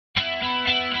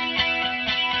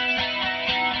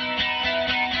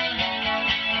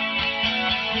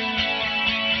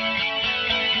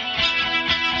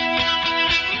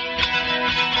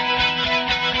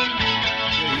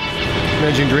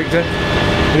managing director,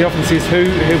 and he often says, who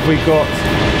have we got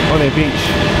on our bench?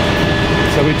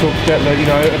 So we talked about, you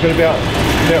know, a bit about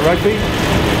rugby,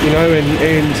 you know,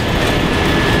 and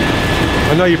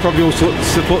I know you probably all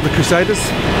support the Crusaders. It's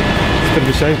a bit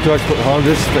of a shame because I support the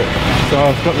Highlanders, but so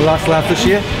I've got the last laugh this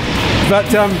year. But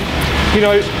you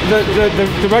know,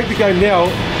 the rugby game now,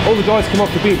 all the guys come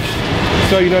off the bench.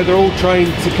 So, you know, they're all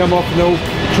trained to come off and they're all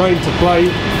trained to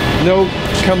play, and they'll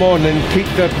come on and keep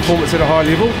their performance at a high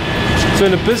level. So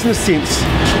in a business sense,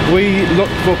 we look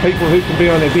for people who can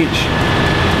be on our bench.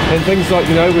 And things like,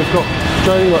 you know, we've got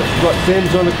training like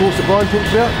Sam's on the course that Brian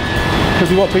talks about,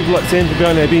 because we want people like Sam to be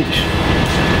on our bench.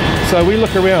 So we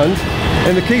look around,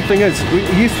 and the key thing is,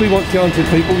 yes, we want talented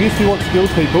people, yes, we want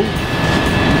skilled people.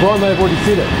 Brian may have already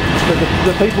said it, but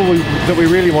the people that we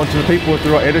really want are the people with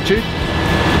the right attitude.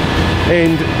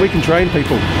 And we can train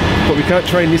people, but we can't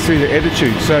train necessarily their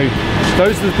attitude. So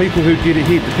those are the people who get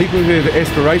ahead, the people who have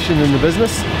aspiration in the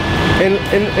business. And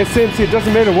as Sam said, it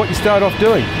doesn't matter what you start off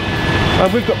doing.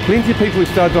 We've got plenty of people who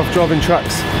started off driving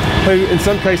trucks, who in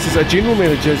some cases are general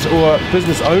managers or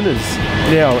business owners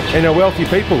now, and are wealthy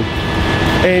people,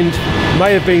 and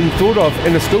may have been thought of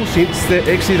in a school sense that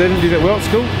actually they didn't do that well at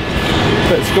school,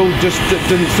 but school just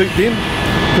didn't suit them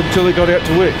until they got out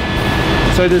to work.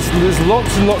 So there's lots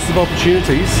and lots of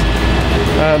opportunities.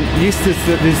 Yes, there's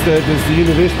the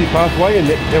university pathway, and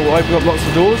that will open up lots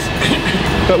of doors,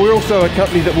 but we're also a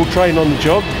company that will train on the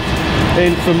job.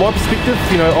 And from my perspective,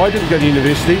 you know, I didn't go to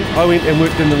university. I went and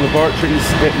worked in the laboratories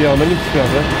at the aluminium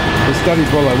smelter and studied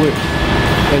while I worked.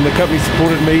 And the company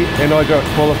supported me, and I got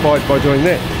qualified by doing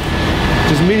that.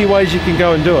 There's many ways you can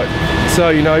go and do it.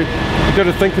 So, you know, you've got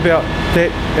to think about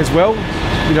that as well.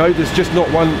 You know, there's just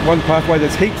not one pathway,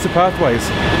 there's heaps of pathways.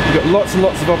 You've got lots and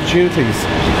lots of opportunities.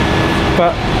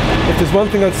 But if there's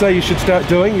one thing I'd say you should start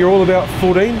doing, you're all about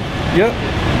 14, yeah?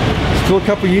 Still a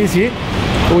couple of years yet.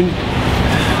 When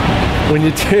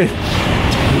you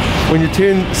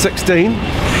turn 16,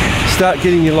 start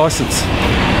getting your license.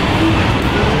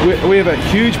 We have a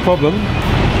huge problem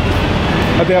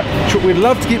about, we'd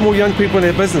love to get more young people in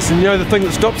our business, and you know the thing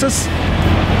that stops us?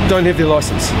 Don't have their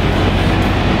license.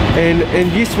 And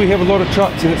yes, we have a lot of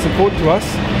trucks and it's important to us,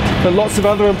 but lots of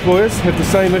other employers have the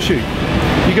same issue.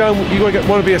 You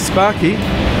want to be a sparky,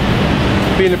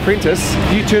 be an apprentice,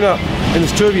 you turn up and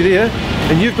there's two of you there,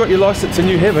 and you've got your license and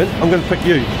you haven't, I'm going to pick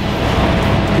you,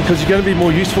 because you're going to be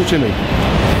more useful to me.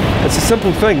 It's a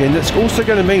simple thing, and it's also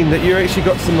going to mean that you've actually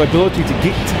got some ability to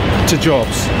get to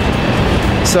jobs.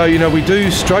 So, you know, we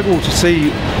do struggle to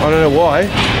see, I don't know why,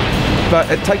 but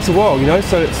it takes a while, you know.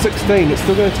 So at 16, it's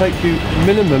still going to take you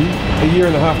minimum a year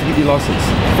and a half to get your license,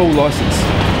 full license,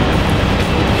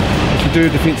 if you do a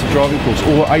defensive driving course,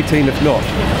 or 18 if not.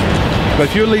 But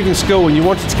if you're leaving school and you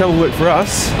wanted to come and work for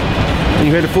us, and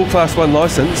you had a full class 1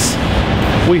 license,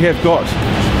 we have got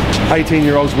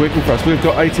 18-year-olds working for us. We've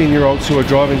got 18-year-olds who are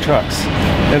driving trucks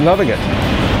and loving it.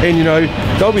 And you know,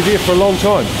 they'll be there for a long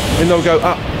time, and they'll go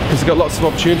up because they've got lots of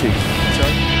opportunity.